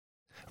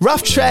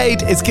Rough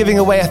Trade is giving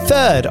away a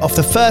third of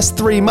the first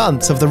 3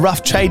 months of the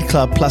Rough Trade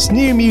Club plus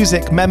new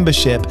music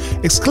membership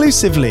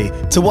exclusively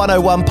to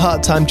 101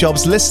 Part-Time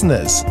Jobs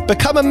listeners.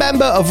 Become a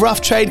member of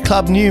Rough Trade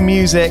Club New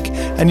Music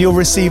and you'll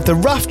receive the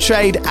Rough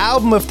Trade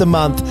Album of the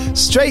Month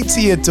straight to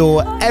your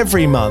door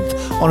every month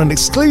on an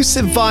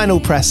exclusive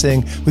vinyl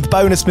pressing with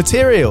bonus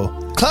material.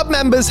 Club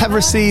members have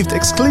received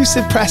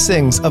exclusive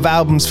pressings of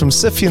albums from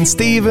Sufjan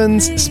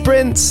Stevens,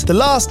 Sprints, The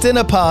Last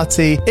Dinner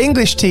Party,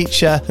 English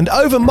Teacher, and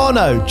Over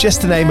Mono,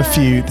 just to name a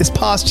few, this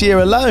past year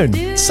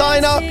alone.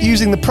 Sign up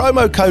using the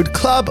promo code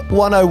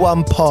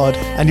CLUB101POD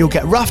and you'll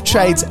get Rough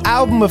Trade's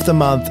Album of the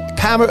Month,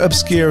 Camera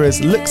Obscura's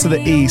Look to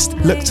the East,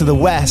 Look to the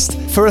West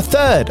for a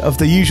third of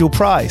the usual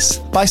price.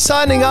 By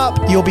signing up,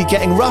 you'll be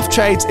getting Rough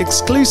Trade's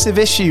exclusive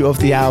issue of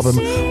the album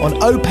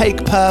on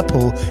opaque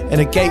purple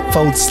in a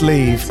gatefold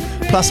sleeve,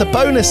 plus a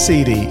bonus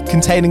CD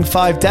containing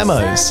 5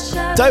 demos.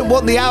 Don't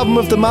want the album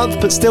of the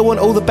month but still want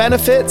all the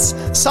benefits?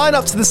 Sign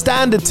up to the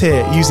standard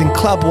tier using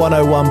Club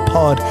 101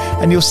 Pod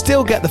and you'll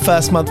still get the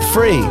first month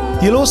free.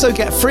 You'll also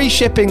get free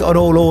shipping on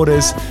all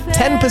orders,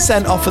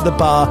 10% off at the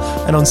bar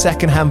and on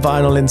secondhand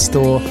vinyl in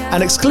store,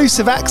 and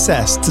exclusive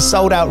access to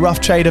sold out Rough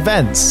Trade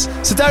events.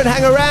 So don't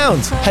hang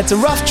around. Head to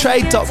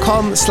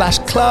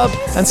roughtrade.com/club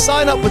and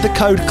sign up with the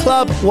code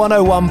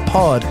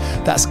CLUB101POD.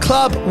 That's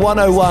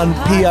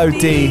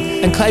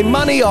CLUB101POD and claim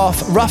money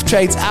off Rough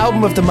Trade's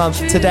Album of the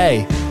Month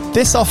today.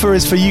 This offer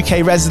is for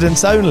UK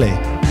residents only.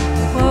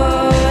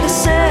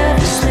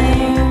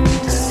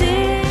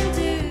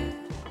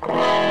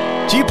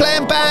 Do you play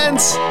in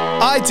bands?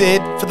 I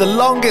did for the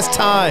longest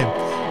time.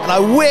 And I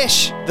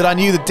wish that I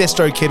knew that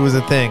DistroKid was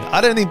a thing.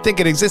 I don't even think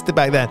it existed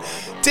back then.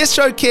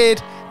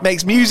 DistroKid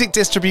makes music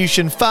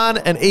distribution fun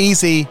and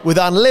easy with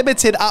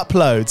unlimited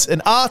uploads, and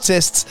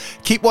artists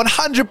keep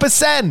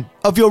 100%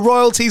 of your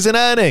royalties and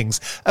earnings.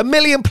 1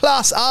 million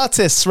plus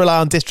artists rely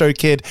on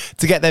DistroKid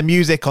to get their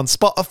music on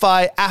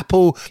Spotify,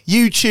 Apple,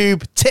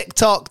 YouTube,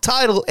 TikTok,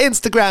 Tidal,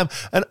 Instagram,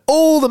 and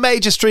all the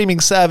major streaming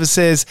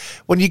services.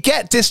 When you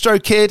get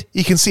DistroKid,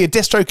 you can see a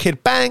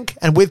DistroKid bank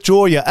and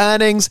withdraw your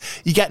earnings.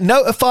 You get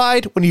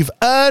notified when you've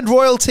earned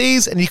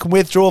royalties and you can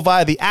withdraw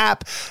via the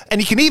app. And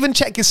you can even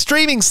check your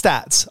streaming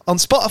stats on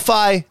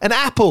Spotify and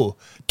Apple.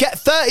 Get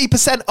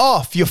 30%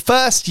 off your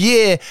first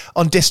year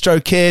on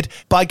DistroKid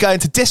by going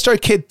to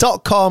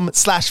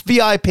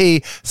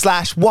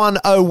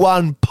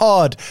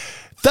distrokid.com/VIP/101pod.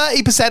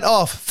 30%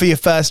 off for your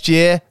first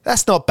year.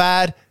 That's not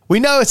bad.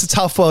 We know it's a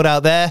tough world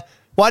out there.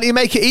 Why don't you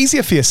make it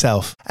easier for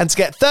yourself? And to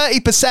get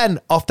 30%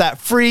 off that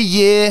free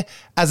year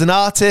as an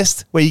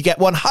artist, where you get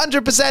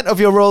 100% of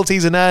your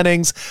royalties and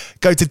earnings,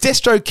 go to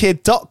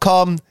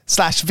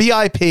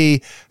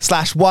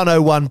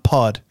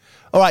distrokid.com/VIP/101pod.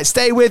 All right,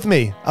 stay with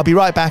me. I'll be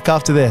right back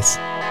after this.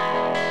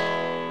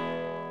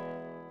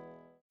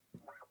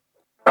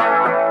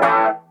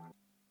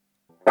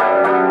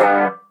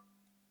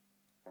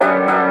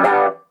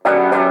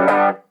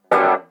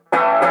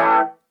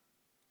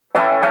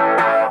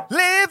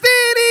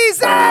 Living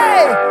easy,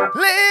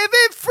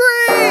 living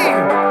free,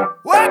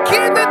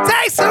 working the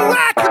day so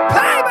I can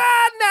pay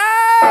my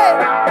name.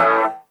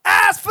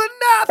 Ask for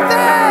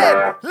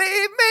nothing,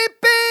 leave me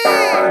be.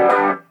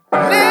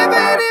 Living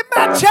in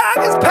my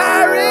chugger's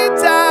paradise.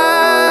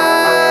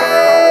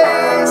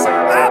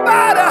 I'm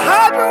at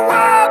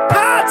 101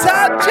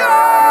 part-time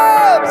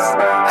jobs.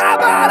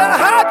 I'm at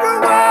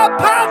 101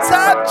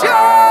 part-time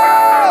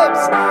jobs.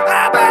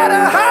 I'm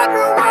at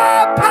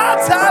 101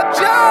 part-time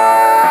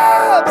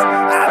jobs.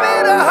 I'm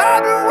in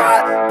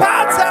 101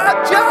 part-time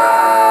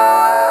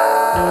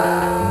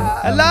jobs.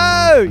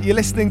 Hello, you're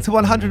listening to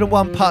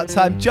 101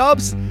 Part-Time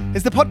Jobs.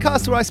 It's the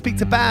podcast where I speak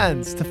to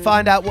bands to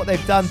find out what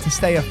they've done to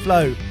stay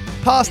afloat.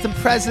 Past and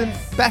present,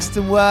 best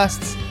and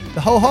worsts, the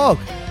whole hog.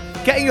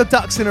 Getting your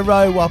ducks in a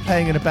row while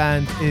playing in a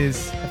band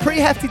is a pretty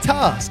hefty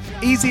task.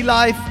 Easy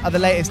Life are the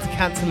latest to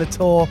cancel a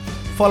tour,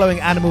 following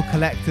Animal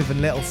Collective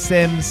and Little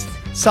Sims,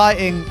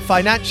 citing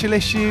financial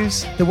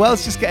issues. The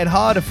world's just getting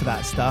harder for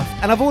that stuff.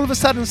 And I've all of a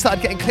sudden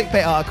started getting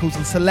clickbait articles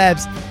on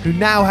celebs who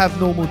now have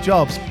normal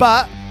jobs.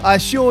 But I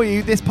assure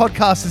you, this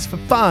podcast is for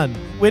fun.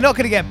 We're not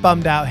going to get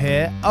bummed out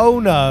here. Oh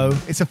no.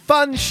 It's a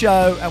fun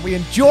show and we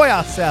enjoy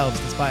ourselves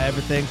despite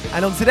everything.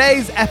 And on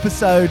today's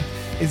episode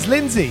is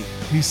Lindsay,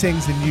 who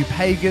sings in New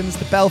Pagans,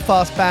 the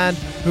Belfast band,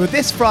 who are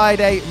this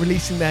Friday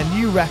releasing their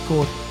new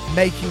record,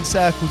 Making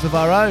Circles of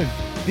Our Own.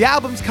 The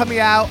album's coming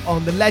out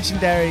on the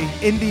legendary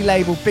indie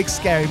label Big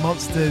Scary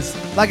Monsters.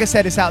 Like I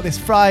said, it's out this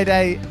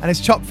Friday and it's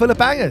chock full of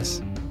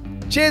bangers.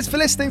 Cheers for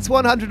listening to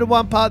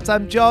 101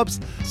 Part-Time Jobs,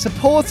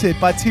 supported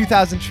by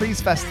 2000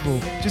 Trees Festival,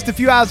 just a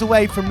few hours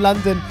away from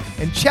London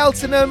in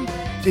Cheltenham.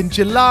 In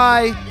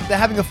July, they're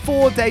having a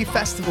 4-day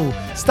festival,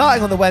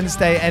 starting on the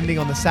Wednesday, ending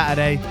on the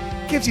Saturday.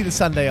 Gives you the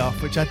Sunday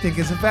off, which I think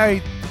is a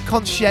very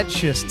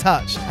conscientious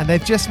touch. And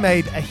they've just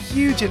made a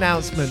huge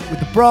announcement with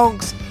the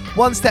Bronx,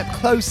 One Step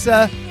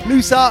Closer,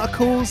 loose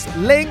articles,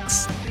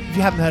 links. If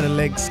you haven't heard of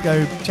Links,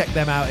 go check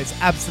them out. It's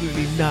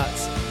absolutely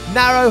nuts.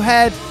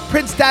 Narrowhead,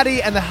 Prince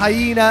Daddy and the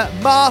Hyena,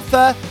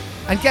 Martha,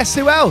 and guess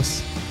who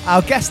else?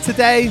 Our guest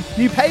today,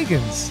 New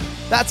Pagans.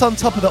 That's on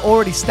top of the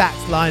already stacked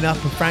lineup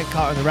of Frank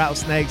Carter and the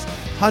Rattlesnakes.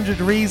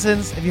 100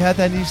 Reasons, have you heard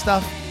their new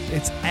stuff?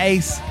 It's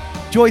ace.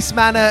 Joyce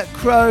Manor,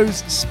 Crows,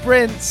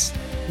 Sprints,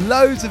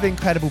 loads of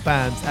incredible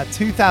bands at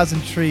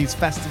 2000 Trees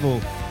Festival.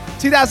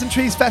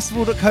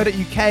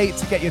 2000treesfestival.co.uk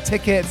to get your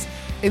tickets.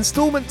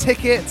 Installment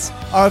tickets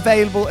are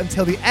available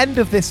until the end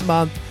of this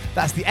month.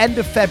 That's the end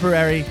of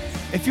February.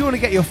 If you want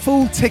to get your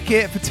full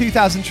ticket for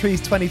 2000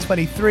 Trees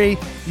 2023, you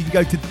can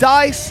go to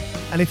Dice,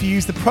 and if you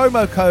use the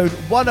promo code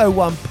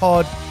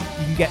 101pod,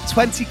 you can get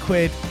 20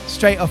 quid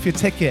straight off your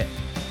ticket.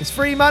 It's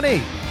free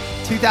money.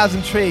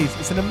 2000 Trees.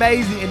 It's an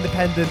amazing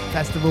independent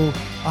festival.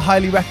 I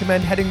highly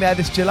recommend heading there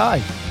this July.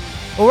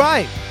 All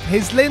right,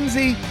 here's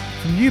Lindsay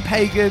from New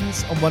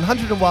Pagans on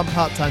 101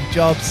 Part-Time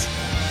Jobs.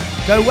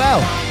 Go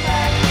well.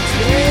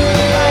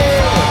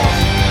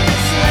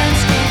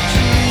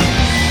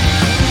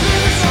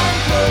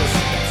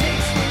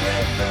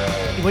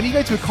 When you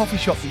go to a coffee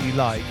shop that you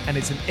like and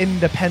it's an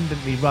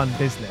independently run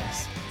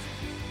business,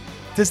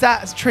 does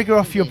that trigger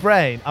off your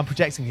brain? I'm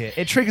projecting here.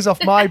 It triggers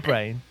off my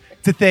brain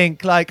to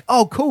think like,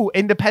 oh, cool,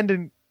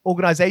 independent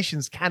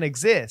organizations can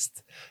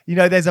exist. You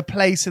know, there's a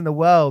place in the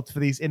world for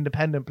these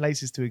independent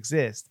places to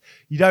exist.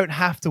 You don't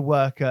have to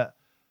work at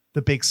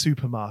the big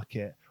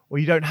supermarket, or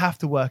you don't have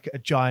to work at a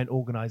giant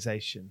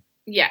organization.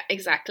 Yeah,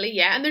 exactly.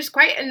 Yeah. And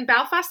in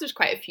Belfast, there's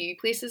quite a few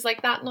places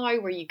like that now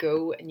where you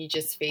go and you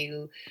just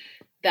feel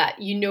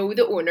that you know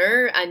the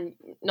owner, and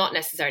not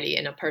necessarily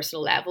in a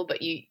personal level,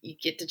 but you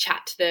get to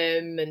chat to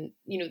them, and,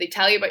 you know, they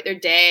tell you about their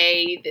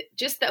day,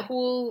 just that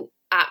whole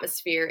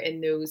atmosphere in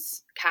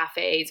those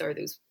cafes or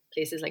those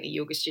places like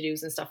yoga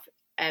studios and stuff.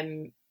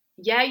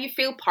 Yeah, you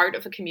feel part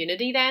of a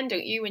community then,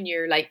 don't you? When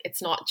you're like,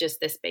 it's not just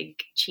this big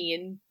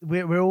chain.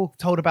 We're all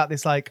told about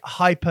this like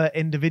hyper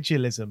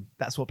individualism.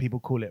 That's what people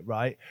call it,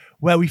 right?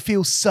 Where we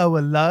feel so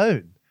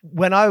alone.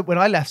 When I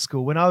left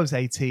school, when I was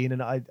 18,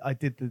 and I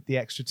did the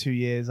extra 2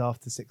 years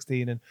after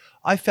 16, and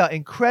I felt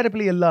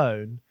incredibly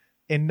alone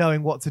in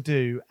knowing what to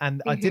do.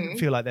 And I didn't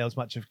feel like there was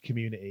much of a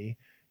community.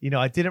 You know,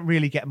 I didn't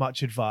really get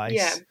much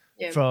advice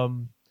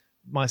from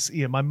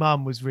my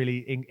mum was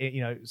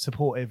really,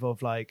 supportive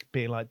of like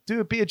being like,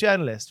 be a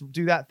journalist,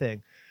 do that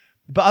thing.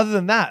 But other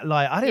than that,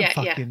 like, I didn't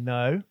fucking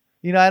know,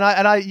 you know,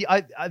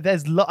 and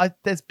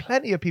there's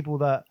plenty of people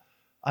that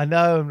I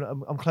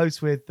know I'm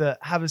close with that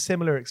have a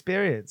similar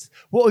experience.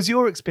 What was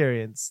your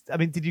experience? I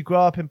mean, did you grow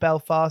up in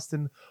Belfast,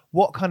 and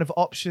what kind of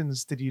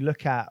options did you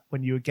look at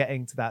when you were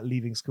getting to that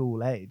leaving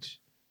school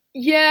age?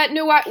 Yeah,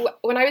 no,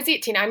 when I was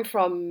 18, I'm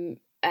from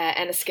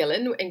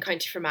Enniskillen in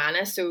County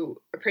Fermanagh,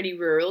 so a pretty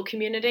rural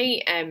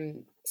community.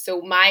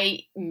 So my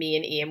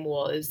main aim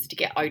was to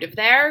get out of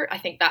there. I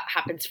think that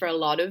happens for a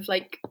lot of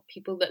like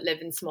people that live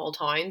in small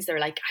towns. They're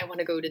like, I want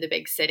to go to the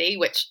big city,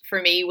 which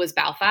for me was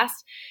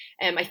Belfast.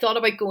 I thought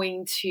about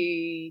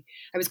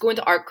I was going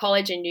to art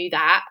college. I knew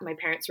that. My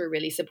parents were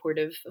really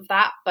supportive of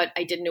that, but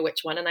I didn't know which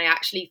one. And I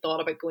actually thought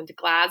about going to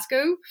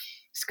Glasgow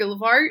School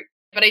of Art,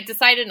 but I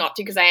decided not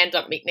to because I ended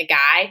up meeting a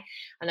guy,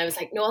 and I was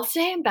like, no, I'll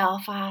stay in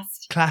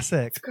Belfast.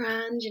 Classic. It's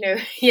grand, you know.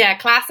 Yeah,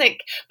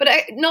 classic. But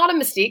not a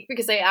mistake,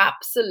 because I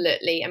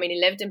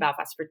lived in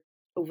Belfast for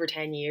over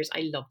 10 years.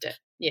 I loved it.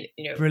 You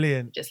know,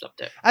 brilliant. Just loved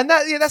it. And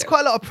that's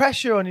quite a lot of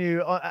pressure on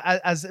you,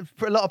 as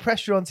a lot of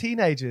pressure on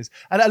teenagers.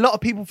 And a lot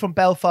of people from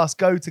Belfast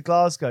go to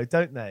Glasgow,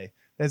 don't they?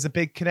 There's a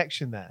big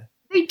connection there.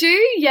 They do,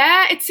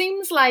 yeah. It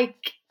seems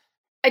like,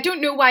 I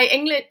don't know why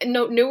England,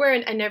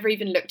 nowhere, I never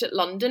even looked at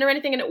London or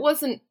anything,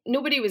 and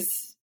nobody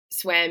was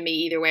swaying me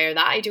either way or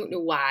that. I don't know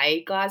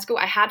why Glasgow.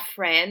 I had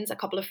a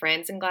couple of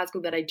friends in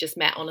Glasgow that I just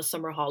met on a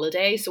summer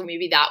holiday, so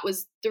maybe that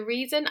was the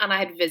reason. And I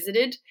had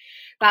visited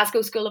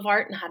Glasgow School of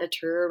Art and had a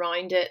tour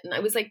around it, and I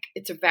was like,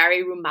 it's a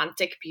very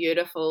romantic,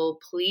 beautiful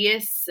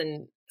place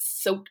and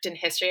soaked in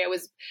history.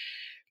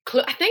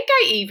 I think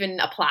I even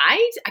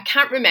applied. I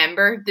can't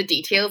remember the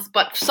details,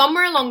 but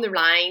somewhere along the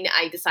line,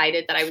 I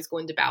decided that I was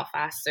going to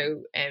Belfast.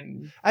 So,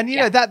 and you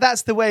know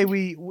that's the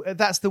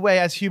way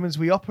as humans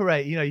we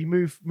operate. You know, you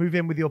move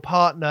in with your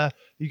partner,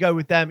 you go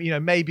with them. You know,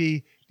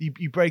 maybe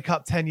you break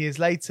up 10 years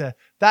later.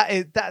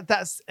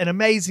 That's an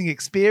amazing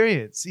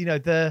experience. You know,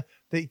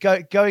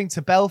 going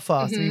to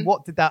Belfast. I mean,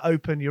 what did that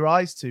open your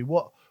eyes to?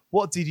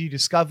 What did you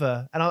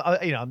discover? And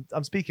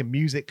I'm speaking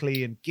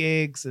musically and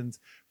gigs and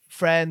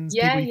friends,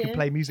 people you could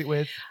play music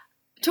with.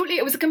 Totally.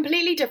 It was a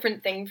completely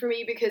different thing for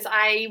me because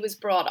I was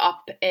brought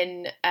up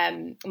in,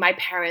 my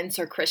parents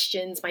are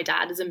Christians. My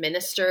dad is a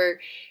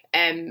minister,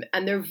 and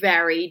they're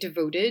very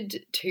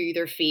devoted to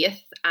their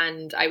faith.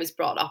 And I was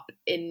brought up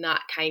in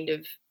that kind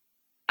of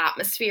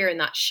atmosphere, in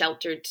that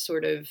sheltered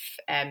sort of,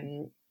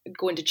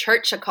 going to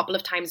church a couple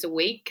of times a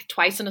week,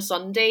 twice on a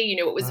Sunday. You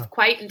know, it was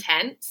quite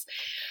intense.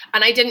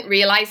 And I didn't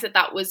realize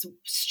that was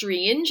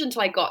strange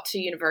until I got to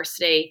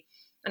university.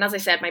 And as I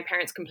said, my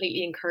parents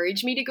completely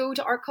encouraged me to go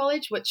to art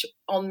college, which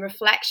on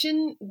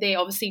reflection, they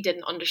obviously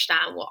didn't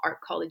understand what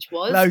art college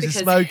was. Loads of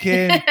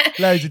smoking,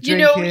 loads of drinking. You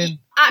know,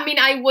 I mean,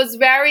 I was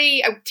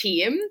very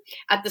tame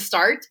at the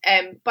start,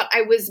 but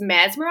I was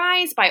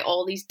mesmerized by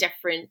all these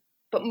different,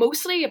 but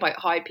mostly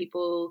about how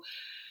people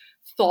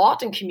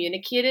thought and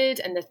communicated,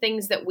 and the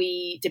things that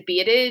we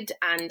debated,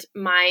 and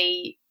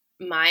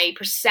my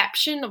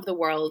perception of the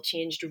world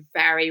changed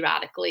very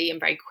radically and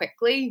very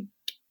quickly.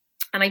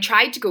 And I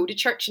tried to go to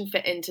church and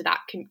fit into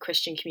that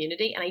Christian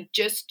community, and I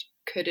just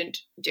couldn't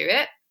do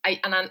it.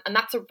 And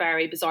that's a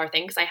very bizarre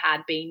thing, because I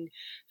had been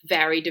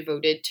very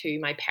devoted to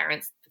my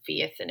parents'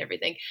 faith and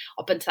everything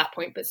up until that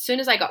point. But as soon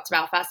as I got to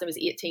Belfast, I was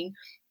 18,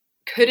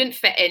 couldn't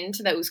fit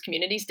into those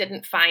communities,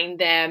 didn't find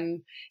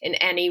them in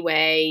any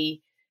way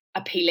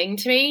appealing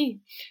to me.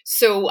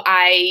 So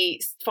I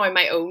found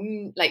my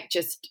own, like,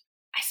 just,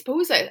 I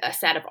suppose, a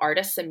set of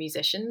artists and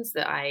musicians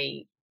that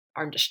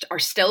are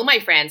still my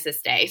friends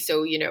this day.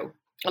 So, you know,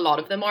 a lot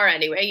of them are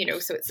anyway, you know,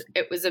 so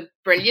it was a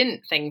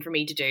brilliant thing for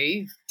me to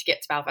do, to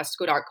get to Belfast, to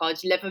go to art college,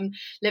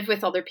 live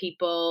with other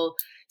people,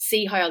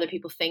 see how other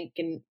people think,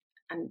 and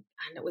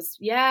it was,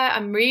 yeah,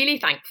 I'm really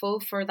thankful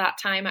for that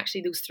time,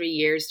 actually, those 3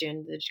 years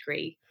doing the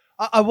degree.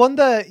 I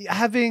wonder,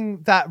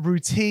 having that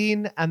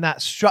routine and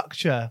that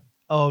structure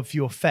of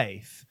your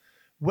faith,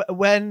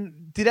 when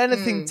did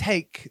anything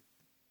take,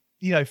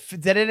 you know,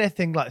 did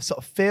anything like sort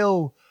of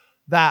fill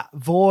that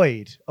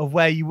void of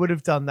where you would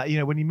have done that, you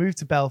know, when you moved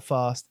to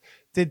Belfast?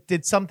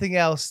 Did something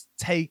else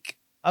take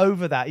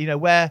over that, you know,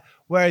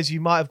 whereas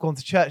you might have gone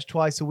to church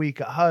twice a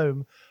week at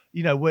home,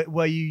 you know,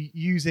 were you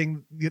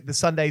using the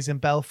Sundays in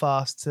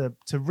Belfast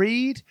to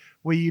read?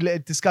 Were you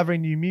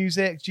discovering new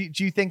music? Do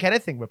you think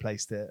anything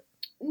replaced it?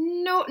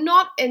 No,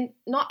 not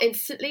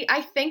instantly.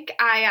 I think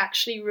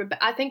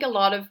I think a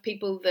lot of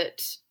people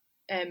that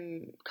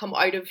come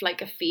out of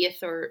like a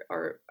faith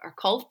or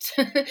cult,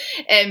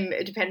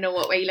 depending on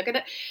what way you look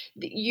at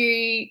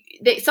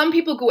it, some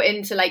people go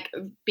into like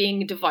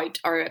being devout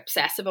or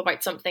obsessive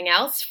about something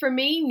else. For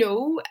me,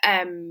 no.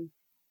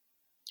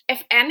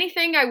 If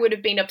anything, I would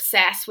have been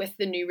obsessed with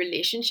the new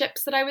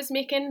relationships that I was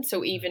making.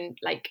 So even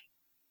like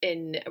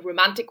in a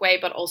romantic way,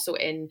 but also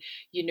in,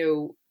 you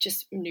know,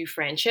 just new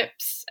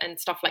friendships and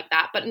stuff like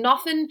that. But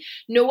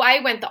I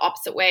went the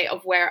opposite way,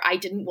 of where I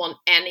didn't want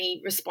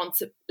any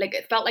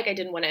it felt like I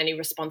didn't want any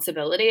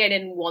responsibility. I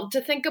didn't want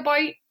to think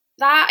about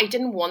that.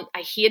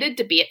 I hated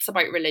debates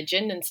about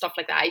religion and stuff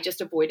like that. I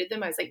just avoided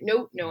them. I was like,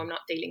 no, I'm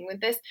not dealing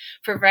with this.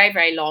 For a very,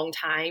 very long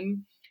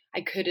time, I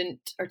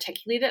couldn't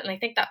articulate it. And I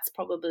think that's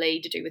probably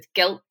to do with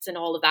guilt and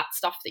all of that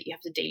stuff that you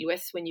have to deal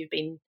with when you've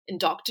been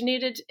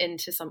indoctrinated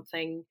into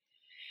something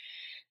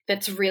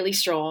that's really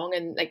strong,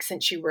 and like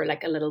since you were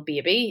like a little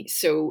baby.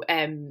 So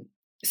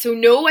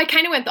no, I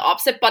kind of went the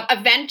opposite, but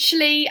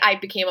eventually I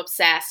became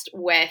obsessed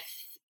with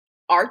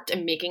art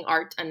and making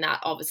art, and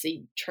that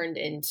obviously turned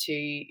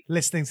into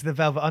listening to the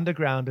Velvet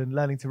Underground and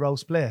learning to roll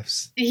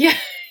spliffs.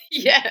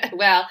 Yeah.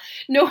 Well,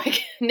 no, I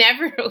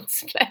never rolled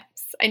spliffs.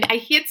 I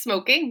hate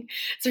smoking.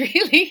 It's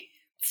really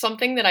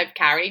something that I've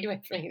carried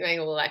with me my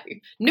whole life.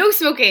 No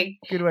smoking.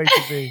 Good way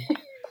to be.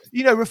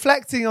 You know,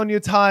 reflecting on your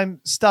time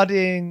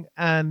studying,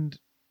 and,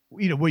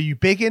 you know, were you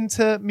big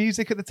into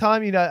music at the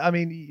time? You know, I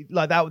mean,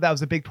 like that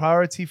was a big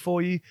priority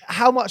for you.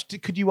 How much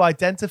could you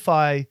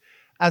identify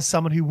as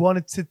someone who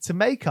wanted to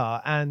make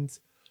art? And,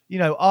 you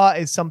know, art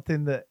is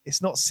something that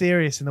it's not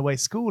serious in the way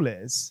school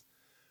is,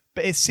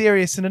 but it's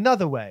serious in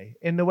another way,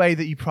 in the way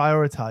that you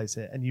prioritize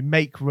it and you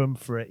make room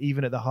for it,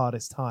 even at the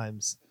hardest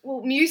times.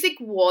 Well, music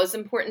was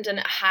important, and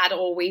it had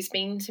always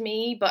been to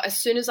me. But as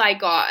soon as I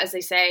got, as I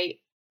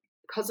say,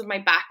 because of my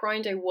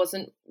background, I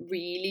wasn't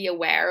really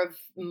aware of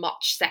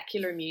much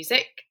secular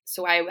music.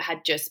 So I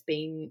had just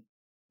been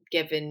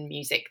given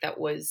music that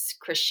was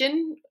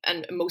Christian,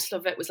 and most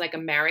of it was like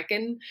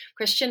American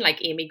Christian,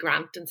 like Amy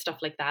Grant and stuff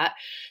like that.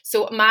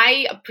 So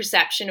my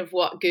perception of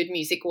what good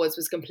music was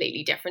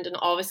completely different. And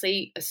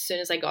obviously, as soon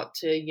as I got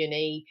to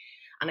uni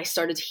and I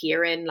started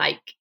hearing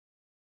like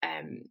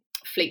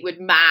Fleetwood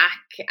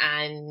Mac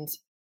and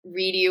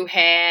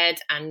Radiohead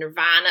and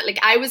Nirvana, like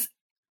I was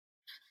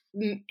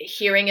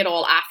hearing it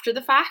all after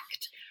the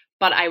fact,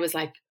 but I was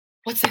like,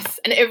 what's this?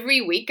 And every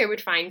week I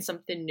would find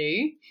something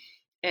new.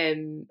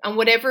 And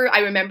whatever, I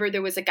remember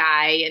there was a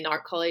guy in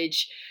art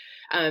college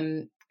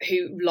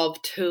who loved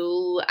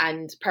Tool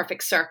and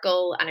Perfect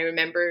Circle, and I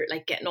remember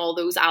like getting all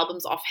those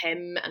albums off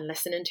him and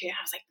listening to it.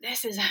 I was like,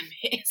 this is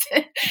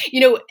amazing. You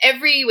know,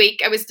 every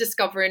week I was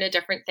discovering a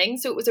different thing.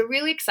 So it was a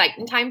really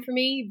exciting time for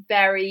me.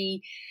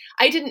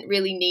 I didn't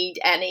really need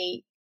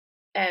anything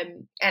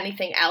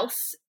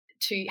else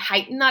to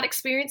heighten that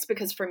experience,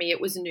 because for me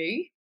it was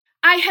new.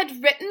 I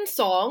had written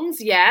songs,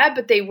 yeah,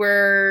 but they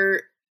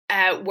were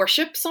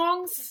worship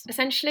songs,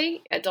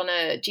 essentially. I'd done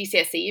a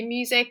GCSE in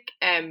music,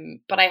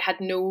 but I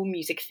had no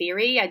music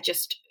theory. I'd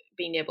just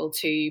been able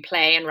to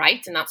play and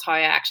write, and that's how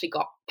I actually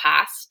got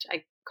past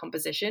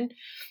composition,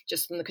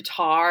 just from the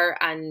guitar.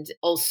 And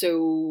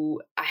also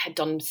I had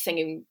done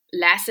singing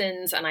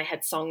lessons, and I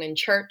had sung in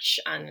church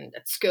and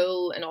at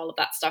school and all of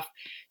that stuff.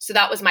 So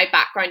that was my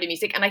background in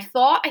music. And I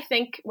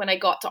think when I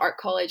got to art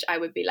college, I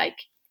would be like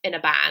in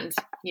a band.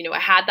 You know, I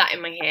had that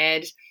in my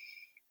head,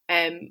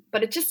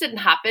 but it just didn't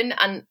happen.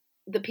 And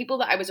the people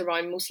that I was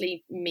around,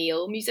 mostly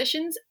male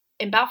musicians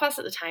in Belfast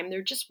at the time,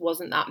 there just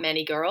wasn't that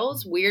many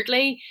girls,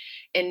 weirdly,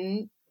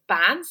 in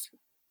bands.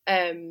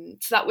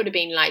 So that would have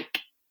been like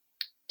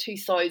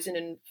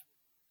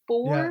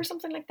 2004 Yeah. or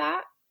something like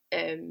that.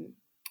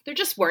 There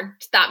just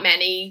weren't that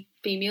many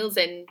females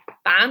in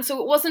bands,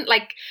 so it wasn't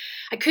like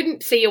I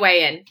couldn't see a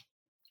way in,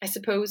 I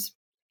suppose,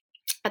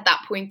 at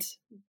that point.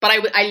 But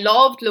I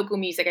loved local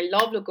music. I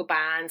loved local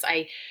bands.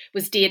 I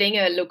was dating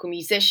a local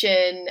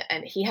musician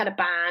and he had a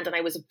band, and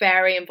I was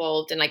very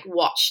involved and like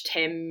watched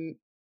him,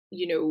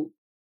 you know,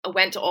 I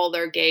went to all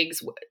their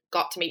gigs,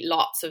 got to meet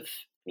lots of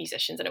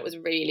musicians, and it was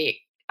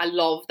really, I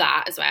love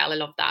that as well. I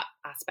love that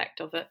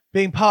aspect of it.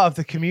 Being part of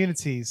the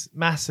community's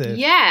massive.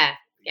 Yeah.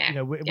 You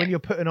know, when you're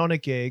putting on a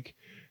gig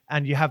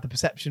and you have the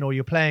perception, or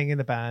you're playing in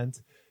the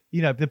band,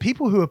 you know, the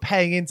people who are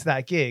paying into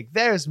that gig,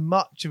 they're as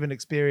much of an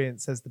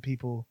experience as the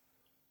people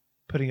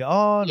putting it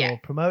on or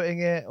promoting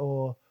it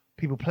or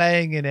people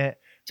playing in it.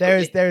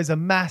 Totally. There is a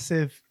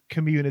massive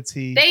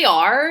community. They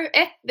are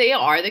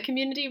the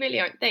community,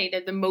 really, aren't they?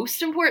 They're the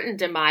most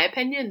important, in my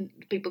opinion,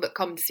 people that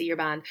come to see your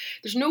band.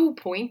 There's no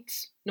point,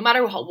 no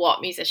matter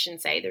what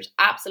musicians say, there's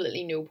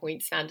absolutely no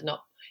point standing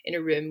up in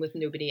a room with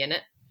nobody in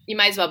it. You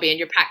might as well be in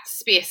your packed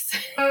space.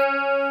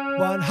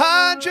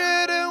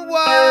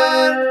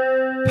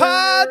 101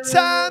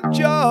 part-time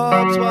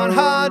jobs.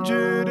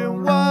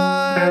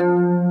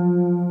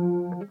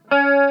 101.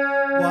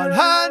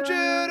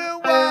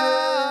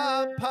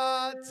 101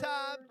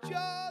 part-time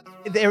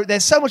jobs.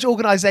 There's so much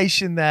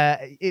organization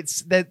there.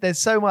 There's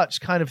so much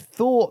kind of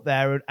thought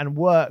there and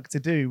work to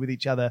do with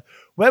each other.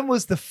 What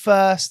was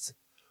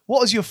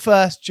your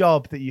first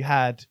job that you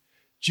had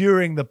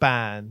during the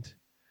band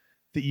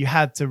that you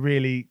had to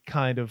really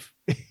kind of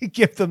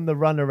give them the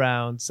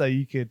runaround so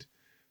you could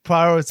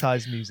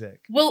prioritize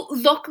music? Well,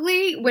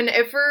 luckily,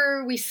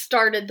 whenever we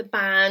started the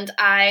band,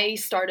 I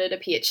started a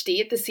PhD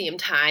at the same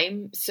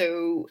time.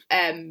 So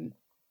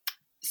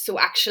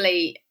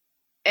actually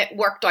it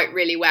worked out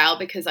really well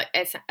because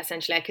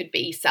essentially I could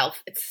be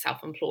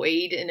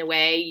self-employed in a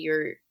way.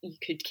 You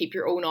could keep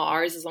your own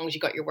hours as long as you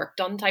got your work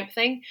done type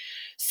thing.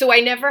 So I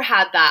never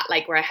had that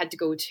like where I had to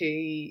go to,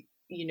 you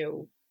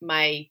know,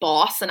 my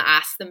boss and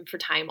ask them for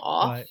time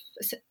off,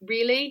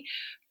 really.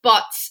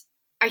 But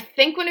I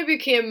think when I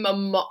became a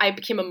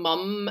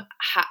mum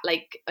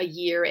like a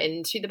year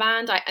into the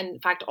band. In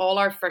fact, all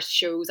our first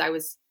shows, I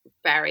was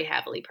very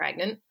heavily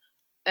pregnant.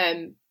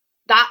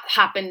 That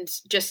happened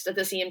just at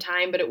the same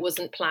time, but it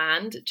wasn't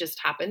planned. It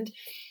just happened.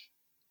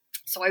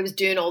 So I was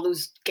doing all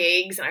those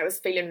gigs and I was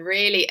feeling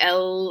really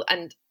ill,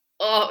 and it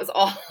was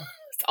awful.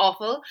 It's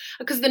awful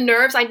because the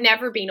nerves. I'd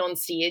never been on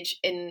stage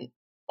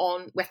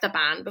with a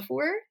band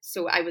before,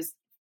 so I was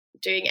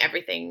doing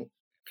everything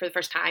for the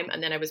first time,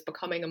 and then I was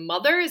becoming a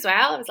mother as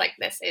well. I was like,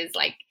 this is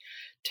like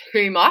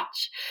too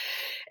much.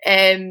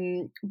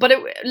 But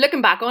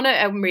looking back on it,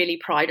 I'm really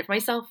proud of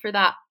myself for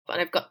that. And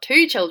I've got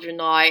 2 children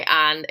now,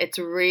 and it's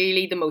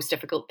really the most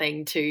difficult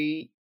thing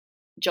to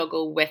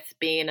juggle with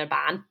being in a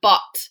band.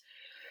 But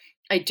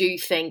I do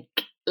think,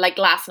 like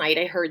last night,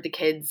 I heard the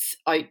kids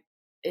out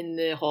in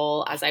the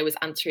hall as I was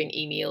answering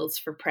emails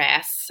for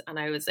press, and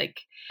I was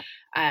like,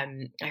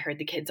 I heard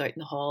the kids out in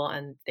the hall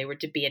and they were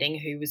debating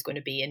who was going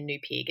to be in New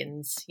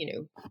Pagans. You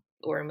know,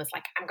 Oren was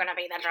like, I'm going to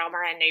be the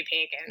drummer in New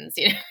Pagans.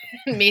 You know,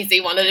 Maisie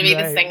wanted to be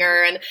the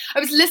singer. And I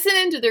was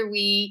listening to their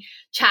wee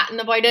chatting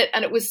about it,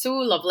 and it was so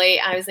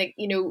lovely. I was like,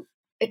 you know,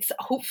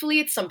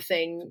 hopefully it's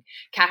something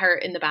Cahir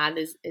in the band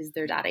is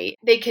their daddy.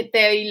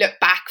 They look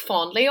back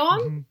fondly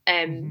on.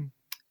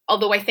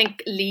 Although I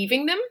think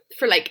leaving them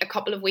for like a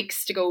couple of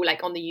weeks to go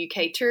like on the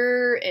UK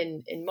tour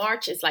in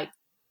March is like,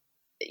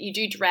 you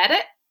do dread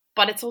it.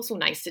 But it's also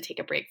nice to take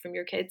a break from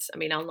your kids. I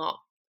mean, I'll not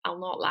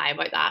lie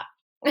about that.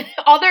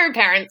 Other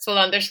parents will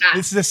understand.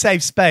 This is a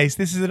safe space.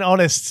 This is an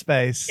honest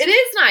space. It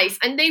is nice,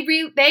 and they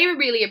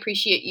really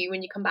appreciate you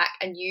when you come back,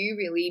 and you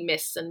really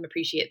miss and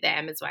appreciate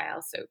them as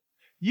well. So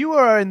you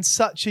are in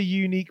such a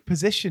unique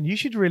position. You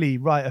should really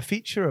write a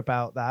feature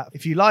about that.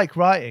 If you like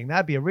writing,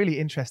 that'd be a really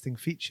interesting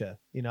feature.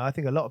 You know, I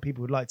think a lot of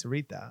people would like to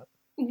read that.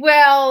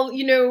 Well,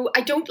 you know,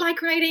 I don't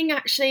like writing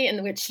actually,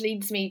 and which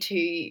leads me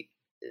to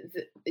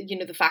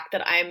the fact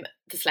that I'm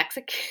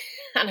dyslexic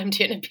and I'm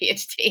doing a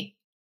PhD,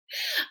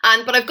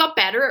 but I've got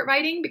better at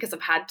writing because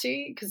I've had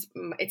to, because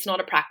it's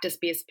not a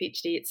practice-based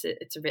PhD, it's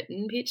a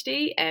written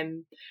PhD.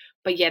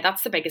 But yeah,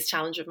 that's the biggest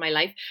challenge of my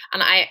life,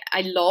 and I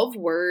love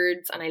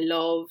words and I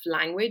love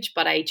language,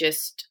 but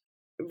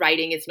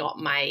writing is not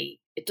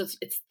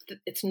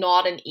it's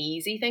not an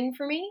easy thing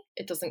for me.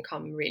 It doesn't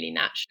come really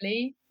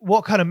naturally.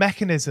 What kind of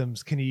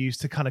mechanisms can you use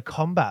to kind of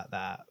combat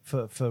that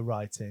for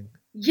writing?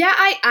 Yeah,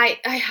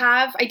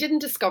 I didn't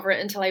discover it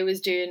until I was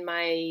doing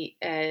my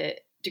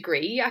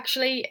degree,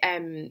 actually.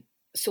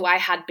 So I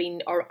had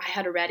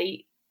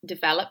already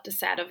developed a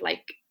set of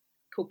like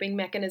coping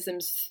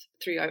mechanisms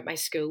throughout my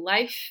school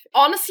life.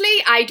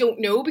 Honestly, I don't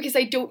know, because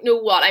I don't know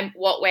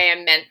what way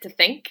I'm meant to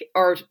think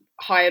or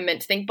how I'm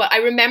meant to think. But I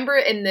remember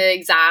in the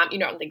exam,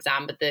 not the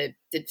exam, but the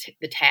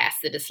test,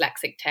 the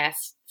dyslexic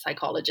test,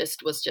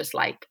 psychologist was just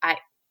like,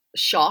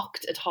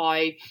 shocked at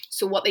how,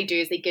 so what they do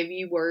is they give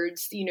you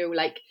words,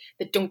 like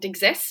that don't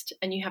exist,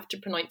 and you have to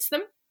pronounce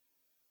them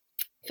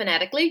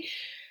phonetically.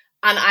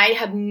 And I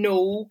had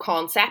no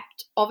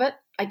concept of it.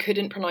 I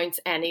couldn't pronounce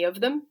any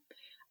of them.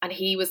 And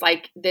he was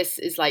like, this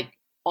is like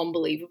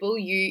unbelievable.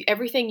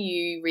 Everything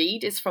you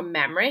read is from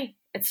memory.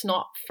 It's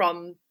not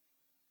from,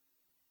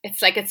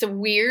 it's like, it's a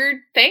weird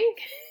thing.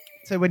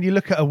 So when you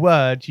look at a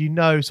word, you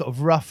know sort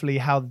of roughly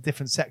how the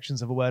different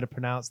sections of a word are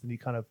pronounced, and you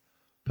kind of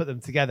put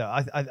them together.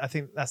 I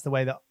think that's the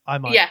way that I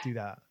might do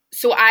that.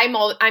 So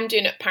I'm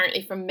doing it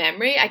apparently from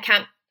memory. I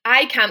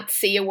can't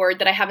see a word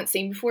that I haven't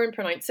seen before and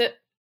pronounce it.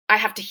 I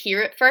have to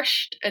hear it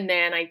first, and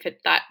then I put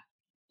that.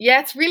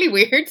 Yeah, it's really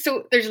weird.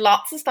 So there's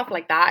lots of stuff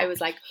like that. I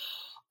was like,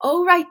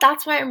 oh, right,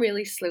 that's why I'm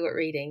really slow at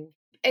reading.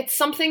 It's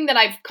something that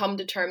I've come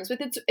to terms with.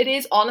 It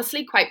is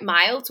honestly quite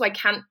mild. So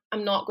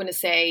I'm not going to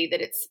say that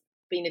it's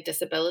been a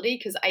disability,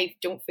 because I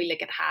don't feel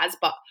like it has,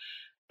 but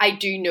I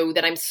do know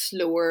that I'm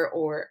slower,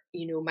 or,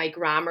 my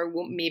grammar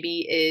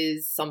maybe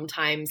is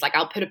sometimes like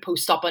I'll put a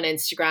post up on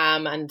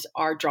Instagram, and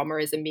our drummer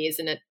is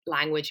amazing at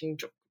language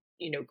and,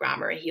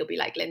 grammar. And he'll be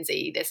like,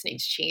 Lindsay, this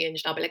needs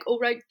changed. And I'll be like, oh,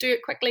 right, do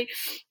it quickly.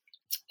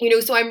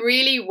 So I'm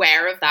really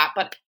aware of that,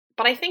 but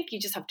I think you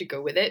just have to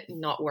go with it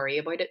and not worry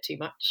about it too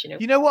much,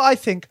 You know what I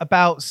think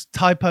about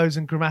typos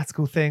and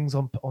grammatical things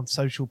on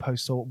social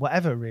posts or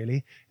whatever,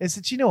 really, is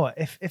that, you know what,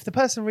 if the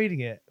person reading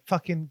it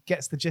fucking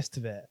gets the gist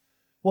of it,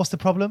 what's the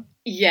problem?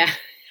 Yeah,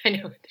 I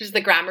know. There's the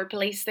grammar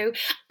police, though.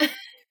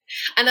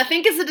 And I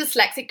think as a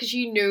dyslexic, because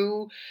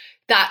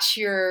that's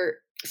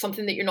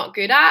something that you're not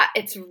good at,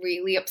 it's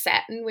really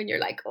upsetting when you're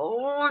like,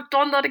 oh, I've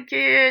done that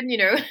again,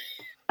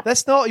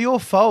 That's not your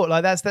fault.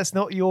 Like that's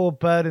not your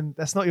burden.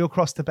 That's not your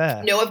cross to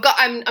bear. No,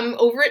 I'm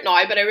over it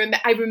now. But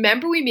I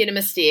remember we made a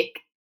mistake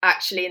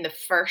actually in the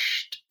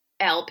first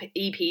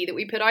EP that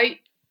we put out.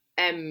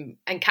 And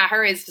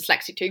Cahir is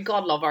dyslexic too.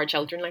 God love our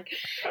children. Like,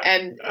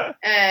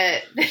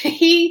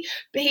 he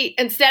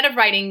instead of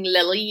writing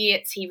Lily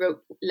Yates, he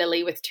wrote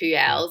Lily with 2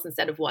 L's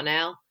instead of 1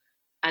 L,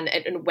 and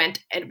it went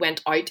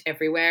out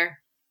everywhere.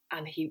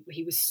 And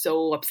he was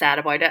so upset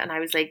about it. And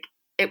I was like,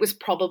 it was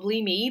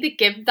probably me that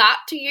gave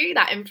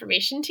that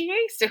information to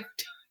you. So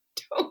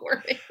don't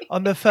worry.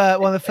 On one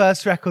of the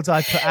first records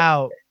I put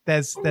out,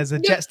 there's a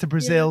Jets to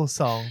Brazil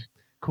song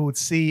called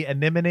Sea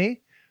Anemone,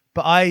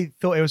 but I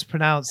thought it was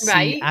pronounced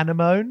Sea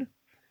Anemone.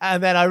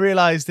 And then I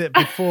realized that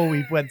before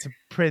we went to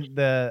print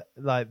print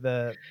out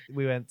the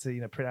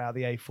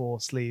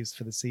A4 sleeves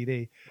for the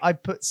CD, I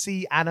put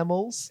Sea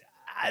Animals.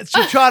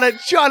 Just trying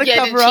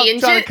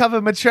to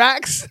cover my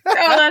tracks. Oh,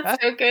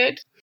 that's so good.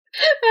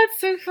 That's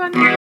so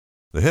funny.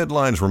 The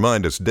headlines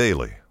remind us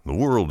daily, the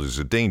world is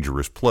a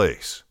dangerous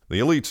place. The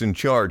elites in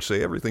charge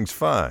say everything's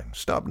fine,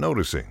 stop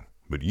noticing.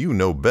 But you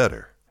know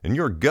better. And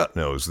your gut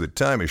knows that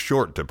time is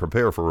short to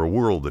prepare for a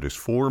world that is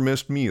 4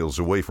 missed meals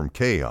away from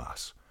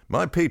chaos.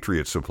 My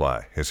Patriot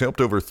Supply has helped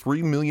over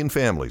 3 million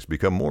families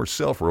become more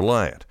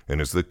self-reliant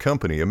and is the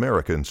company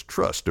Americans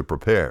trust to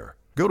prepare.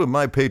 Go to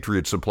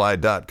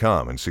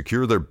MyPatriotSupply.com and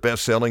secure their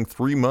best-selling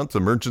 3-month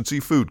emergency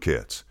food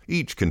kits.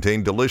 Each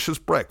contain delicious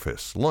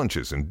breakfasts,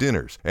 lunches, and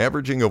dinners,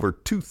 averaging over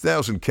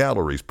 2,000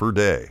 calories per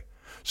day.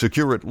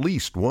 Secure at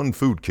least 1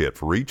 food kit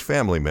for each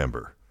family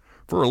member.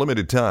 For a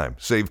limited time,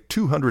 save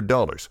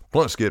 $200,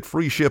 plus get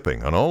free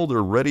shipping on all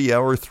their Ready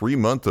Hour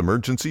 3-month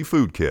emergency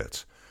food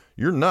kits.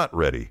 You're not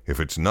ready if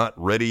it's not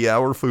Ready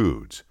Hour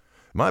Foods.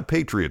 My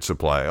Patriot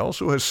Supply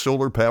also has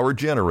solar power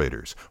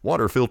generators,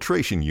 water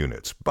filtration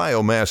units,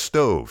 biomass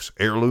stoves,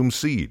 heirloom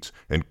seeds,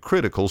 and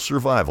critical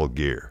survival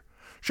gear.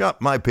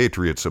 Shop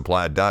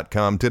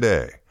MyPatriotSupply.com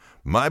today.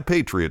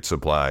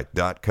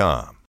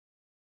 MyPatriotSupply.com.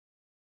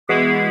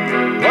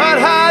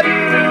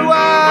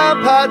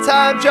 101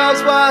 part-time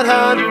jobs,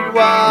 101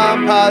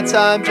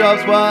 part-time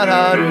jobs,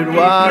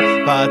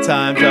 101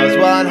 part-time jobs,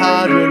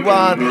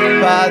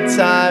 101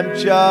 part-time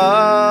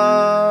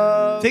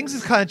jobs. Things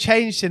have kind of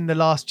changed in the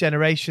last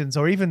generations,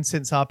 or even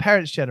since our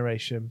parents'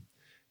 generation,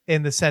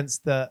 in the sense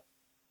that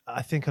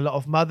I think a lot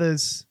of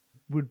mothers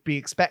would be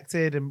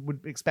expected and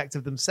would expect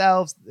of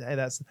themselves.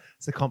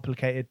 It's a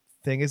complicated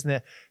thing, isn't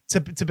it?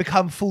 To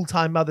become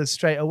full-time mothers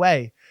straight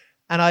away.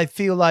 And I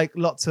feel like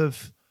lots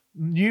of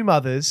new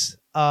mothers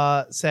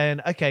are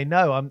saying, okay,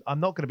 no, I'm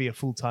not going to be a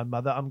full-time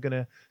mother. I'm going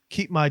to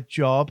keep my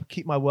job,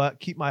 keep my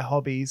work, keep my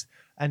hobbies,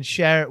 and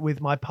share it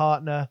with my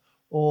partner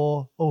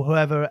or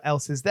whoever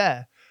else is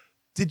there.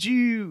 Did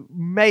you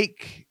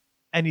make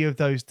any of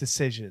those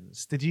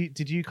decisions? Did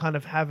you kind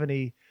of have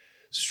any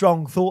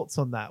strong thoughts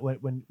on that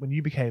when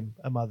you became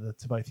a mother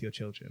to both your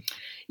children?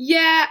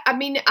 Yeah, I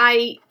mean,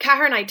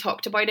 Cahir and I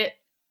talked about it,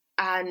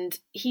 and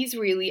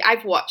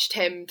I've watched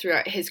him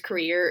throughout his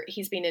career.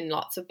 He's been in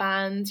lots of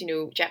bands,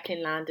 Jet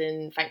Plane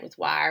Landing, Fighting with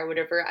Wire,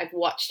 whatever. I've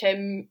watched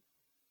him,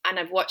 and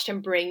I've watched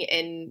him bring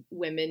in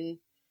women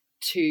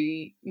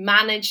to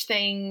manage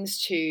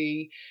things,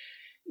 to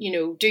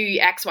do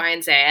X, Y,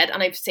 and Z.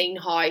 And I've seen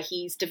how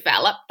he's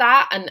developed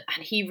that. And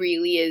he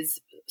really is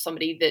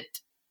somebody that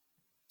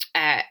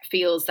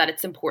feels that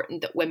it's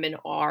important that women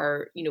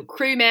are,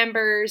 crew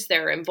members.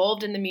 They're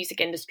involved in the music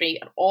industry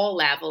at all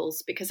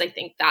levels, because I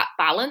think that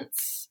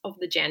balance of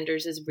the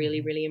genders is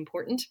really, really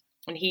important.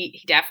 And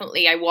he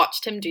definitely, I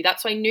watched him do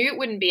that. So I knew it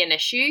wouldn't be an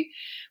issue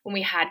when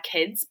we had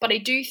kids. But I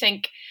do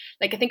think,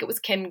 like, I think it was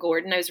Kim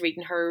Gordon, I was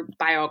reading her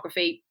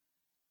biography,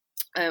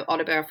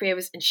 autobiography,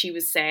 and she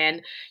was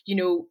saying, you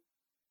know,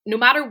 no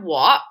matter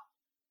what,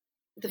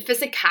 the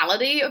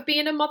physicality of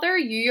being a mother,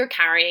 you're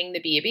carrying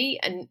the baby.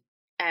 And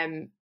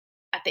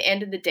at the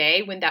end of the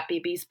day, when that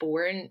baby's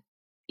born,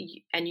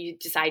 and you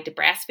decide to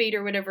breastfeed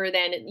or whatever,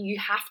 then you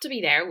have to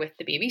be there with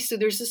the baby. So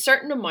there's a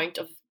certain amount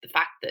of the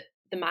fact that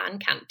the man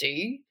can't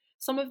do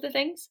some of the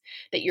things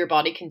that your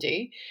body can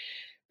do.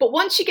 But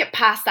once you get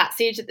past that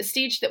stage, at the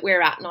stage that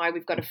we're at now,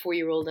 we've got a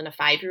 4-year-old and a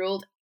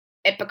 5-year-old,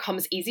 it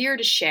becomes easier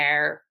to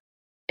share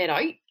it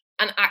out.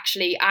 And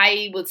actually,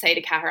 I would say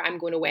to Cahir, I'm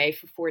going away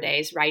for 4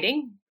 days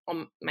writing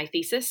on my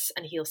thesis,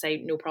 and he'll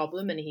say no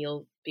problem, and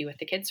he'll be with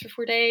the kids for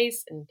 4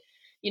 days, and,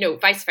 you know,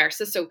 vice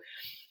versa. So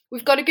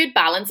we've got a good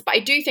balance, but I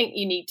do think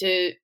you need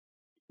to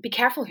be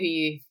careful who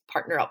you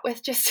partner up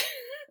with, just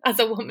as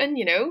a woman,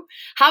 you know.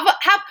 Have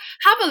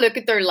a look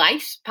at their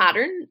life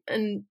pattern,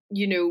 and,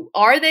 you know,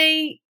 are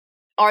they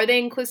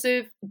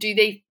inclusive? Do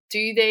they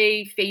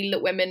feel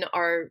that women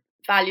are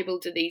valuable?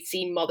 Do they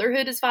see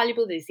motherhood as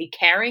valuable? Do they see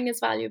caring as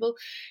valuable?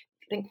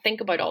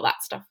 Think about all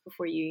that stuff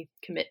before you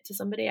commit to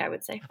somebody, I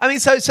would say. I mean,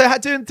 so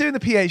doing the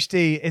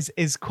PhD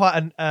is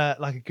quite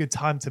like a good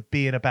time to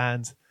be in a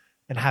band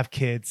and have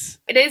kids.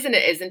 It is and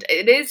it isn't.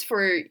 It is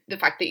for the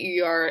fact that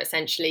you are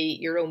essentially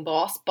your own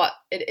boss, but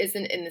it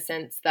isn't in the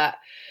sense that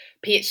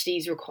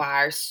PhDs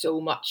require so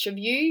much of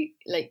you,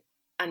 like,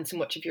 and so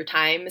much of your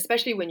time,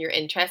 especially when you're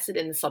interested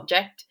in the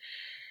subject.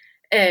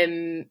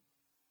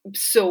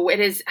 So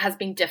it has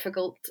been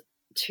difficult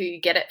to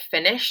get it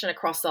finished and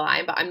across the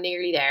line, but I'm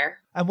nearly there.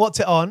 And what's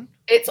it on?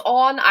 It's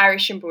on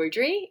Irish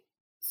embroidery.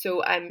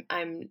 So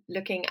I'm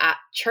looking at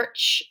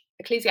church,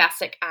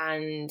 ecclesiastic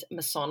and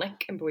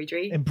Masonic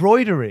embroidery.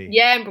 Embroidery?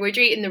 Yeah,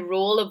 embroidery in the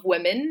role of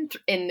women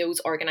in those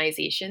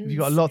organisations.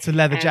 You've got lots of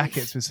leather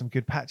jackets with some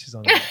good patches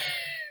on it.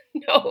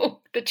 No.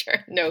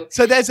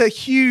 So there's a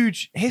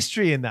huge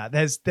history in that.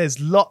 There's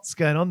lots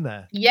going on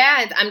there.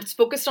 Yeah, I'm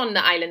focused on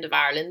the island of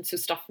Ireland, so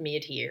stuff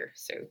made here.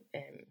 So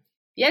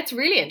yeah, it's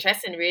really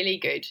interesting, really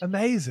good.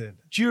 Amazing.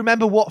 Do you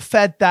remember what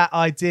fed that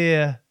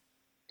idea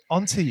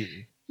onto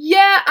you?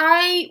 Yeah,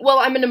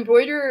 I'm an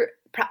embroiderer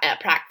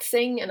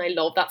practicing, and I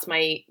love, that's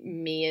my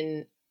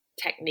main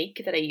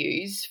technique that I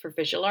use for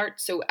visual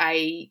art. So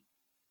I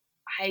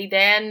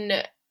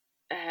then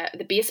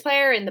the bass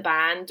player in the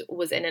band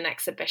was in an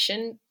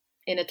exhibition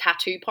in a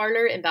tattoo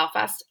parlor in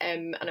Belfast,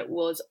 and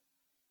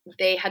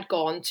they had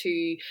gone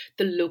to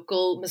the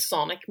local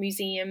Masonic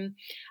museum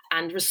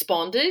and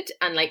responded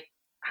and like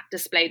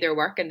displayed their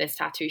work in this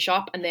tattoo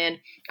shop. And then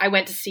I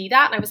went to see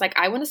that, and I was like,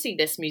 I want to see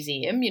this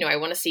museum, you know, I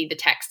want to see the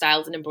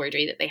textiles and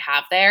embroidery that they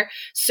have there.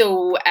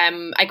 So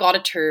I got a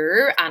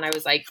tour, and I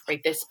was like,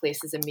 right, this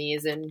place is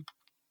amazing.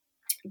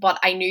 But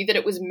I knew that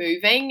it was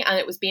moving and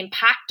it was being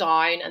packed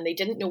down, and they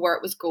didn't know where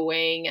it was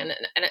going, and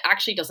it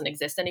actually doesn't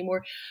exist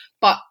anymore.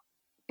 But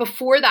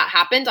before that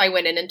happened, I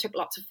went in and took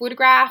lots of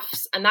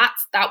photographs, and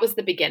that was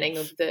the beginning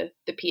of the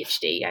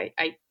PhD.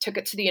 I took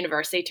it to the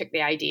university, took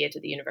the idea to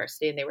the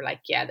university, and they were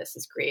like, yeah, this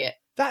is great.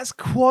 That's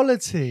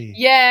quality.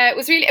 Yeah, it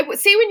was really,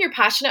 see, when you're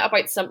passionate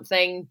about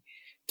something,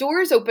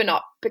 doors open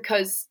up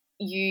because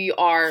you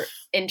are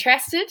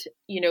interested,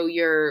 you know,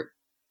 you're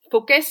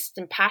focused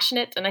and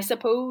passionate. And I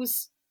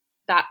suppose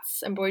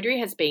that's, embroidery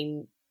has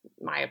been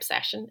my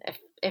obsession.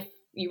 If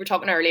you were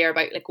talking earlier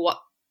about like what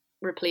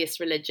replaced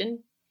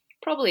religion,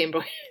 probably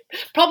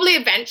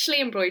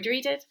eventually embroidery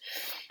did.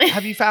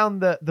 Have you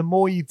found that the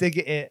more you dig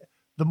at it,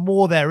 the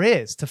more there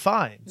is to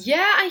find?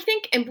 Yeah, I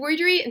think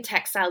embroidery and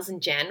textiles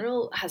in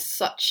general has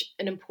such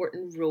an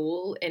important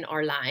role in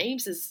our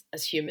lives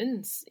as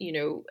humans, you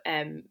know.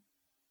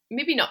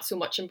 Maybe not so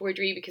much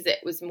embroidery because it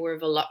was more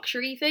of a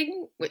luxury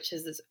thing, which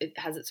is, it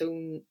has its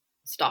own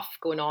stuff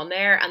going on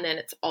there. And then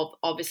it's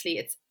obviously,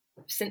 it's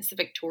since the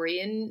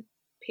Victorian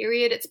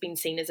period, it's been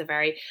seen as a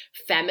very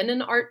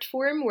feminine art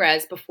form,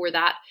 whereas before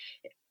that,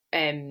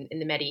 in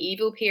the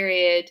medieval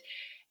period,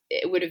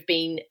 it would have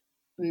been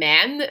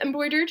men that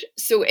embroidered.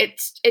 So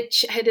it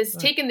has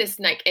taken this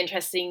like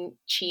interesting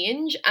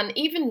change, and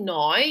even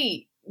now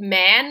a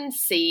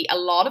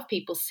lot of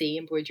people see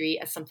embroidery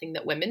as something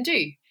that women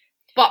do,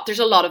 but there's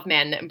a lot of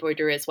men that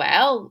embroider as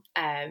well.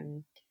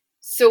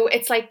 So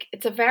it's like,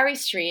 it's a very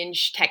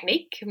strange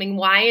technique. I mean,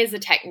 why is a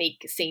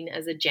technique seen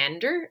as a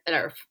gender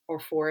or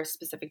for a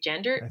specific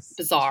gender? That's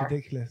bizarre.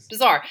 ridiculous.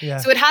 Bizarre. Yeah.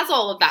 So it has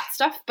all of that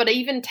stuff, but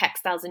even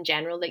textiles in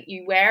general, like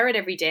you wear it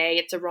every day.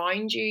 It's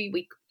around you.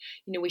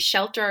 We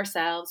shelter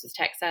ourselves with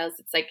textiles.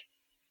 It's like,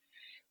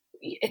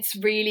 it's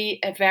really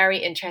a very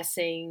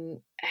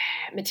interesting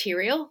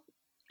material,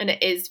 and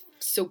it is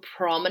so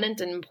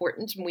prominent and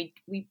important. And we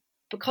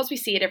because we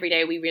see it every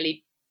day, we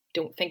really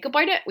don't think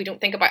about it. We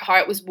don't think about how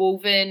it was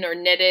woven or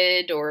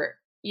knitted or,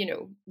 you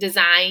know,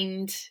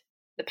 designed,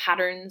 the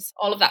patterns,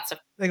 all of that stuff.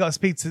 They got to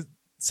speak to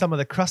some of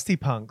the crusty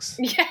punks.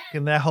 Yeah.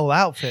 And their whole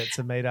outfits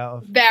are made out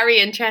of. Very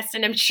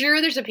interesting. I'm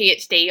sure there's a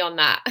PhD on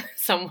that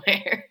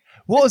somewhere.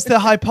 What was the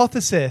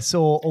hypothesis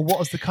or what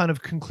was the kind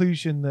of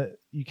conclusion that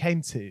you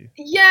came to?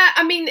 Yeah,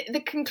 I mean,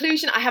 the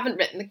conclusion, I haven't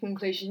written the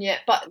conclusion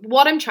yet, but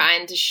what I'm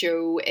trying to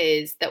show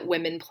is that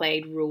women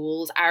played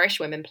roles, Irish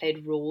women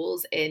played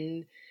roles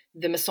in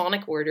the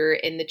Masonic order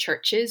in the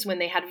churches when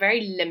they had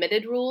very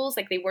limited roles.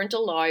 Like they weren't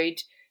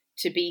allowed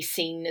to be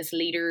seen as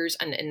leaders,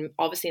 and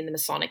obviously in the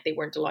Masonic they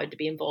weren't allowed to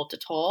be involved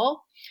at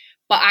all.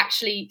 But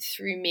actually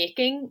through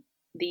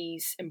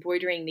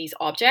embroidering these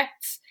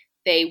objects,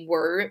 they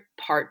were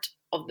part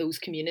of those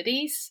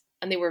communities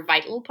and they were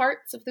vital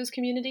parts of those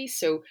communities.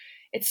 So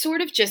it's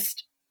sort of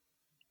just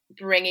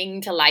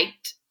bringing to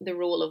light the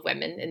role of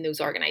women in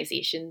those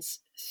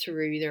organizations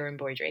through their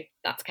embroidery.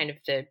 That's kind of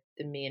the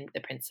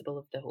principle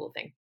of the whole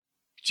thing.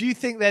 Do you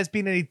think there's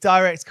been any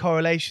direct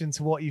correlation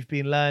to what you've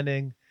been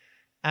learning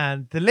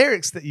and the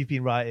lyrics that you've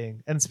been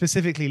writing, and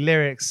specifically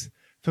lyrics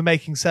for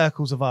Making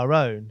Circles of Our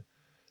Own?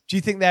 Do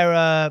you think there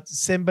are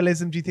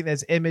symbolism? Do you think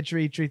there's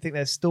imagery? Do you think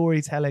there's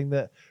storytelling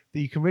that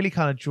you can really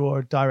kind of draw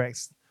a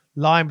direct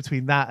line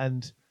between that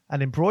and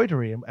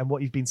embroidery and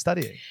what you've been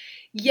studying?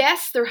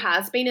 Yes, there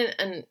has been,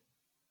 and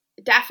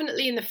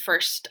definitely in the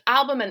first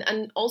album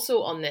and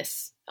also on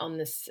this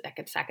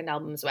second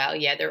album as well.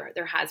 Yeah,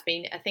 there has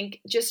been. I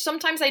think just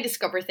sometimes I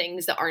discover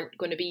things that aren't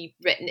going to be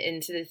written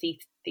into the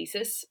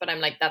thesis, but I'm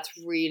like, that's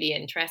really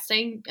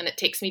interesting, and it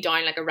takes me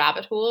down like a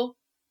rabbit hole.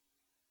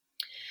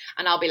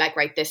 And I'll be like,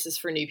 right, this is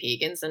for New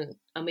Pagans, and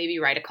I'll maybe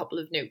write a couple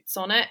of notes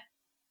on it,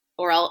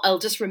 or I'll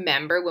just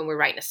remember when we're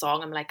writing a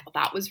song, I'm like, oh,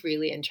 that was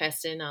really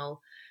interesting.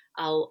 I'll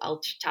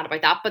chat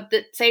about that. But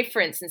say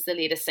for instance, the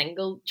latest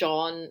single,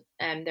 John,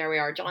 There We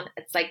Are, John.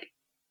 It's like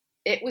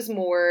it was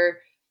more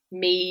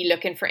me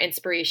looking for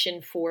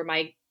inspiration for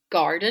my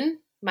garden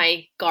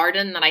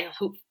that I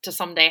hope to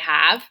someday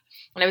have,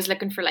 and I was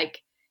looking for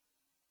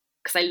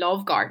because I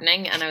love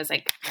gardening, and I was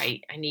like,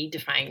 right, I need to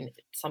find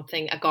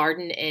a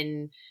garden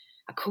in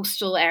a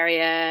coastal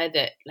area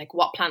that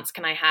what plants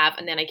can I have?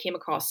 And then I came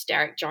across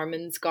Derek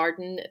Jarman's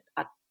garden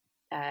at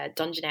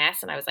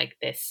Dungeness, and I was like,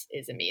 this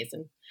is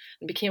amazing,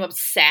 and became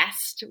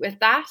obsessed with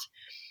that.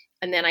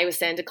 And then I was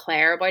saying to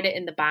Claire about it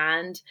in the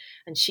band,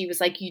 and she was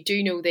like, you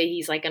do know that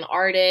he's like an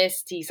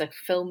artist, he's a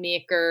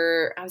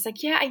filmmaker. I was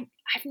like, yeah, I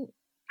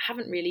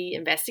haven't really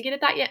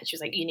investigated that yet. And she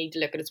was like, you need to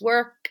look at his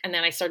work. And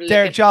then I started looking.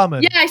 Derek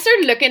Jarman. Yeah, I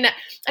started looking at,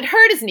 I'd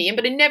heard his name,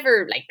 but I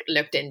never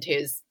looked into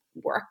his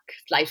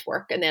life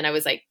work. And then I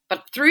was like,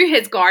 but through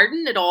his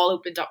garden, it all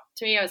opened up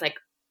to me. I was like,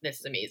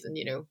 this is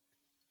amazing,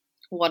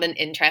 what an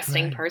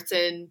interesting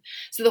person.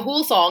 So the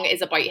whole song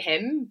is about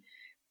him,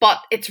 but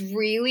it's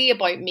really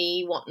about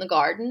me wanting a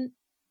garden,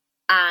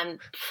 and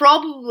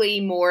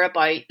probably more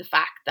about the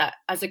fact that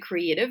as a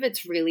creative,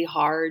 it's really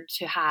hard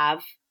to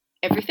have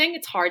everything.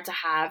 It's hard to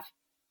have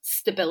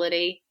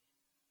stability,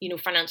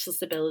 financial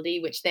stability,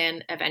 which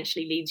then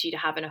eventually leads you to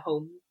having a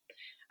home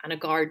and a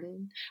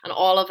garden and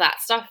all of that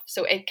stuff.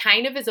 So it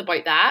kind of is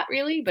about that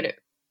really, but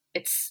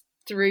it's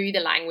through the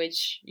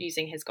language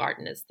using his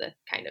garden as the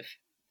kind of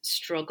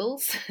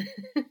struggles.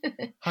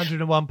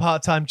 101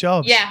 part-time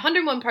jobs. Yeah,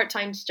 101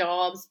 part-time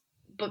jobs,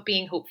 but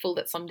being hopeful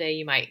that someday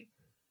you might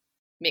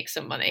make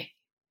some money.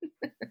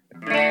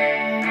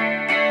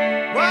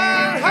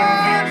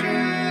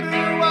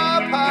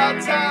 101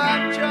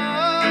 part-time jobs.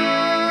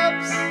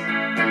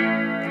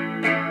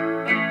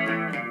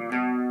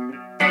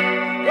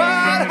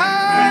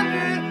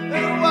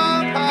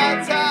 101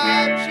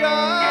 part-time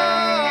jobs.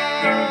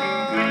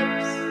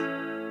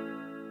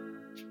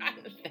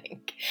 Trying to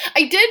think.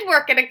 I did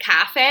work at a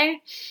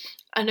cafe,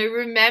 and I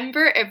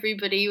remember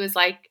everybody was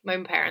like,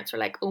 my parents were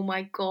like, oh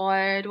my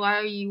God, why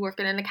are you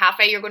working in a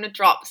cafe? You're going to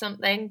drop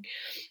something,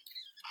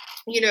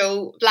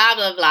 blah,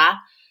 blah, blah.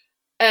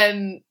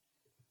 And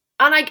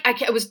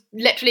I was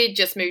literally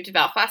just moved to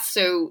Belfast.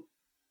 So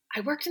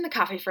I worked in the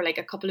cafe for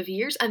a couple of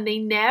years, and they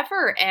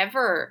never,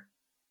 ever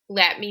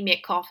let me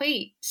make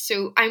coffee.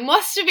 So I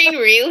must have been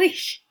really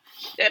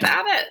shit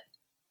at it.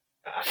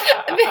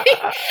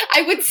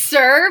 I would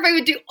serve, I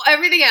would do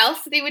everything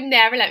else. They would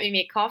never let me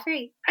make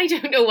coffee. I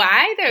don't know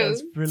why though.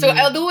 So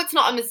although it's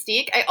not a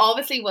mistake, I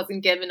obviously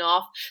wasn't given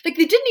off. They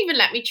didn't even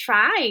let me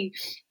try.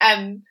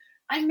 I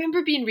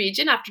remember being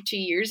raging after 2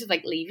 years of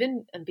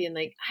leaving and being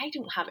like, I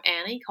don't have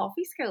any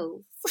coffee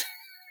skills.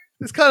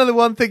 It's kind of the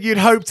one thing you'd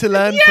hope to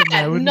learn from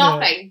there, wouldn't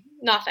it?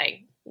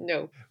 Nothing.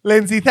 No.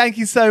 Lindsay, thank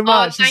you so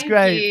much. It's great.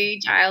 Thank you,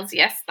 Giles.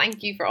 Yes,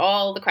 thank you for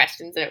all the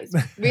questions. It was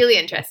really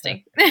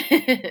interesting.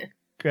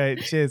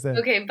 Great. Cheers then.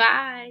 Okay,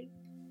 bye.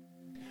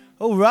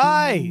 All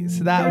right.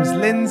 So that was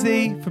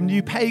Lindsay from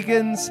New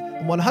Pagans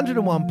and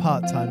 101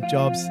 part-time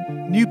jobs.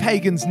 New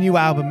Pagans' new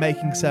album,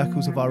 Making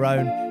Circles of Our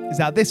Own, is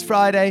out this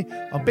Friday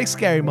on Big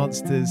Scary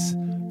Monsters.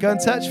 Go and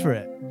search for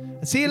it.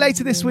 And see you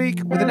later this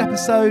week with an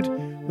episode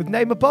with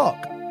Namer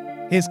Bok.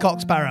 Here's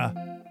Cocksparrow.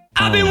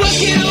 I've been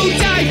working all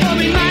day for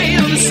me mate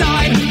on the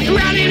side,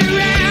 running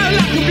around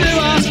like a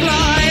blue-ass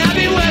fly. I've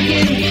been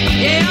working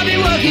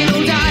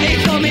all day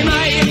for me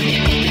mate.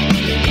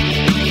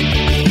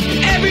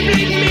 Every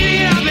bleeding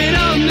minute I've been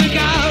on the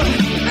go,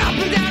 up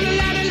and down the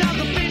ladder like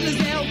a fiddler's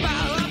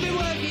elbow. I've been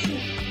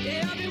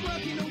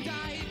working all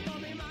day for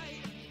me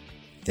mate.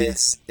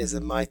 This is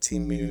a Mighty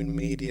Moon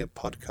Media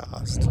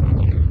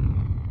podcast.